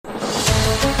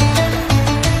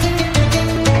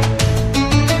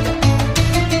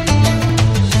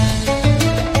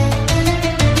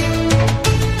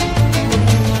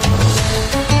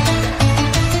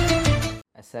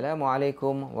Assalamu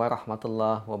alaikum wa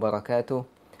rahmatullah wa barakatuh.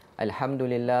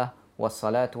 Alhamdulillah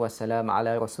wassalatu wassalam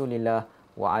ala rasulillah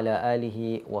wa ala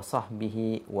alihi wa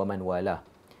sahbihi wa man wala.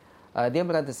 Dear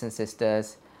brothers and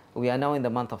sisters, we are now in the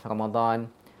month of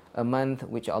Ramadan, a month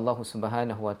which Allah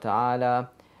subhanahu wa ta'ala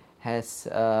has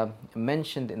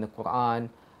mentioned in the Quran,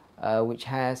 which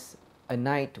has a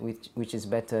night which is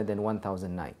better than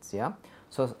 1,000 nights. Yeah.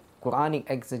 So Quranic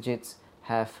exegetes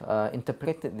have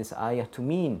interpreted this ayah to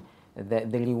mean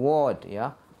that the reward,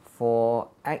 for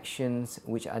actions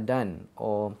which are done,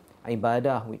 or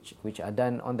ibadah which are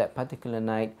done on that particular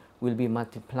night, will be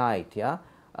multiplied,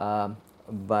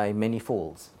 by many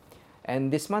folds.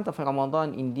 And this month of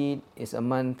Ramadan indeed is a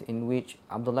month in which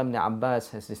Abdullah ibn Abbas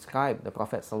has described the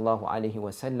Prophet sallallahu alaihi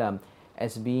wasallam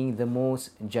as being the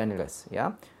most generous.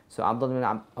 So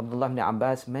Abdullah ibn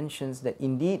Abbas mentions that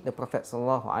indeed the Prophet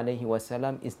sallallahu alaihi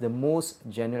wasallam is the most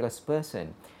generous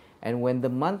person, and when the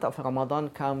month of Ramadan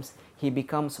comes, he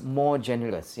becomes more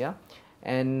generous.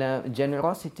 And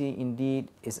generosity indeed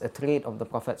is a trait of the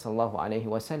Prophet sallallahu alaihi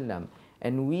wasallam,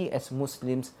 and we as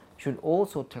Muslims should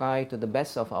also try to the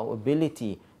best of our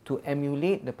ability to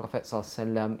emulate the Prophet sallallahu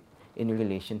alaihi wasallam in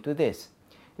relation to this.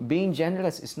 Being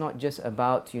generous is not just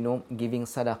about giving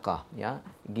sadaqah,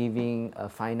 giving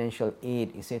financial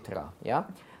aid, etc.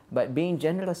 But being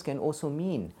generous can also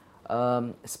mean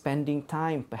spending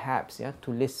time perhaps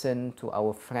to listen to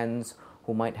our friends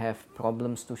who might have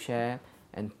problems to share,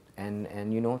 and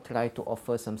try to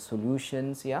offer some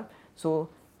solutions. So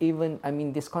even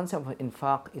this concept of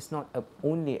infaq is not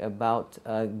only about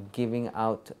giving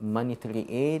out monetary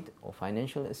aid or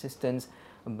financial assistance,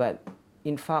 but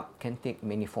infaq can take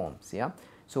many forms.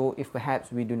 So if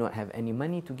perhaps we do not have any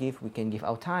money to give, we can give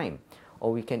our time,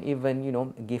 or we can even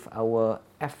give our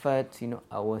effort,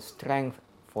 our strength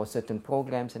for certain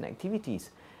programs and activities.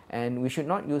 And we should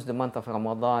not use the month of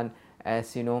Ramadan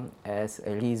as as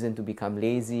a reason to become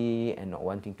lazy and not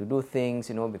wanting to do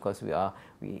things, because we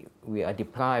are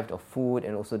deprived of food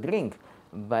and also drink.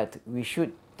 But we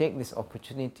should take this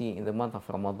opportunity in the month of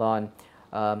Ramadan,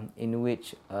 in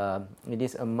which it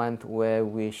is a month where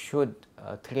we should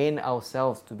train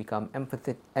ourselves to become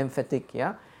emphatic,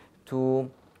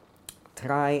 to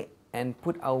try and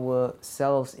put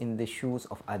ourselves in the shoes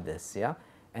of others,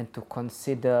 and to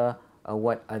consider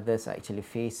what others are actually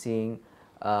facing,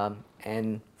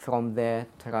 and from there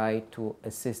try to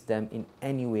assist them in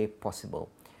any way possible.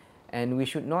 And we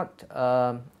should not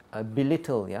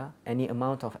belittle any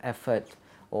amount of effort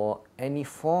or any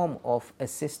form of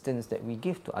assistance that we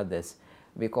give to others,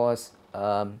 because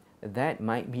that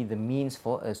might be the means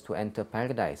for us to enter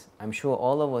paradise. I'm sure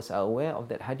all of us are aware of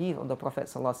that hadith of the Prophet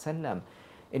ﷺ,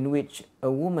 in which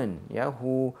a woman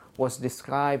who was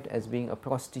described as being a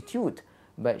prostitute,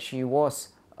 but she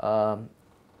was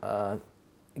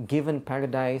given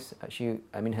paradise.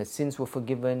 Her sins were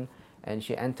forgiven and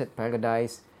she entered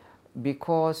paradise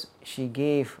because she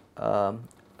gave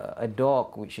a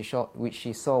dog which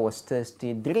she saw was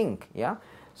thirsty drink.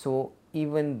 So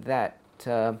even that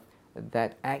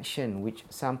action, which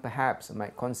some perhaps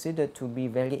might consider to be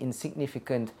very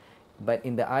insignificant, but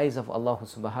in the eyes of Allah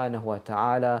subhanahu wa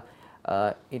ta'ala,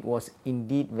 it was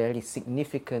indeed very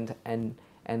significant, and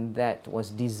that was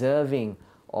deserving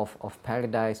of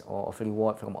paradise or of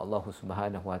reward from Allah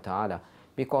subhanahu wa ta'ala,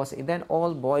 because it then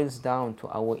all boils down to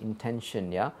our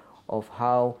intention of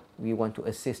how we want to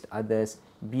assist others,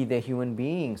 be they human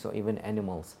beings or even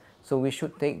animals. So we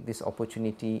should take this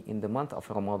opportunity in the month of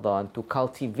Ramadan to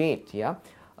cultivate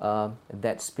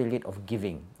that spirit of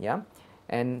giving.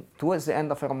 And towards the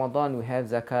end of Ramadan, we have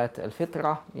Zakat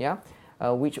al-Fitrah,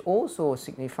 which also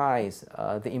signifies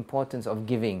the importance of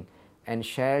giving and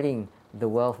sharing the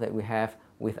wealth that we have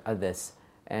with others.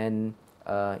 And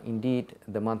indeed,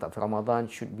 the month of Ramadan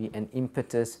should be an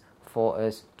impetus for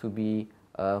us to be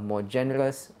more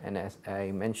generous. And as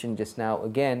I mentioned just now,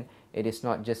 again, it is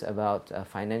not just about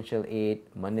financial aid,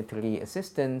 monetary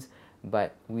assistance,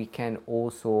 but we can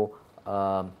also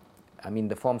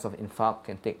the forms of infaq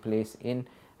can take place can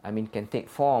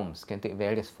take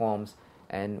various forms,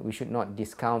 and we should not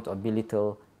discount or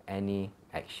belittle any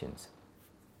actions.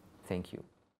 Thank you.